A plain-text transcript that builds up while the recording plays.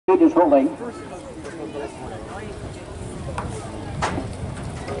Is rolling.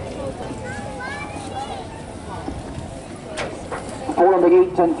 Four in the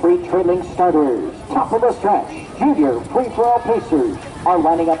gate and three trailing starters. Top of the stretch, junior free-for-all pacers are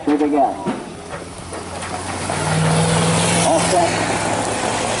lining up to begin. All set.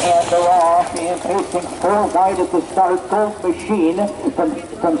 And they're off, and pacing four wide at the start. Gold Machine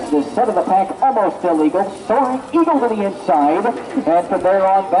from the set of the pack, almost illegal. Soaring Eagle to the inside, and from there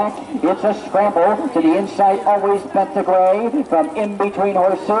on back, it's a scramble to the inside. Always bent to gray. From in between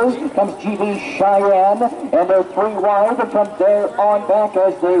horses comes GB Cheyenne, and they're three wide from there on back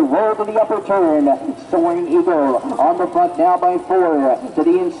as they roll to the upper turn. Soaring Eagle on the front now by four. To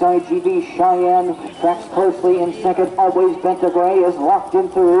the inside, GB Cheyenne tracks closely in second. Always bent to gray is locked in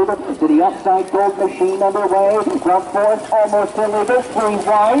third. To the outside, Gold Machine underway. From fourth, almost illegal. Three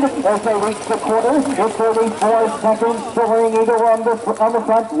wide as they reach the quarter. In 34 seconds, Soaring Eagle on the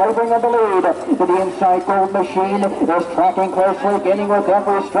front, laboring on the lead. To the inside, Gold Machine is tracking closely, gaining with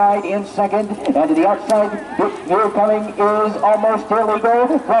every stride in second. And to the outside, here coming is almost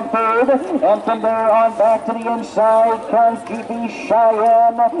illegal from third. And from there on back to the inside comes GB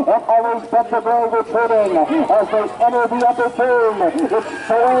Cheyenne. And always bet the gray retreating as they enter the upper turn. It's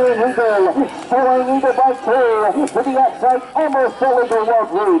Soaring Eagle by two. To the outside, almost illegal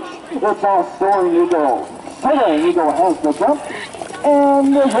won't reach. It's all Soaring Eagle. Soaring Eagle has the jump,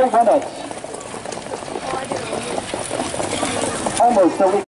 and he'll win it. Almost illegal.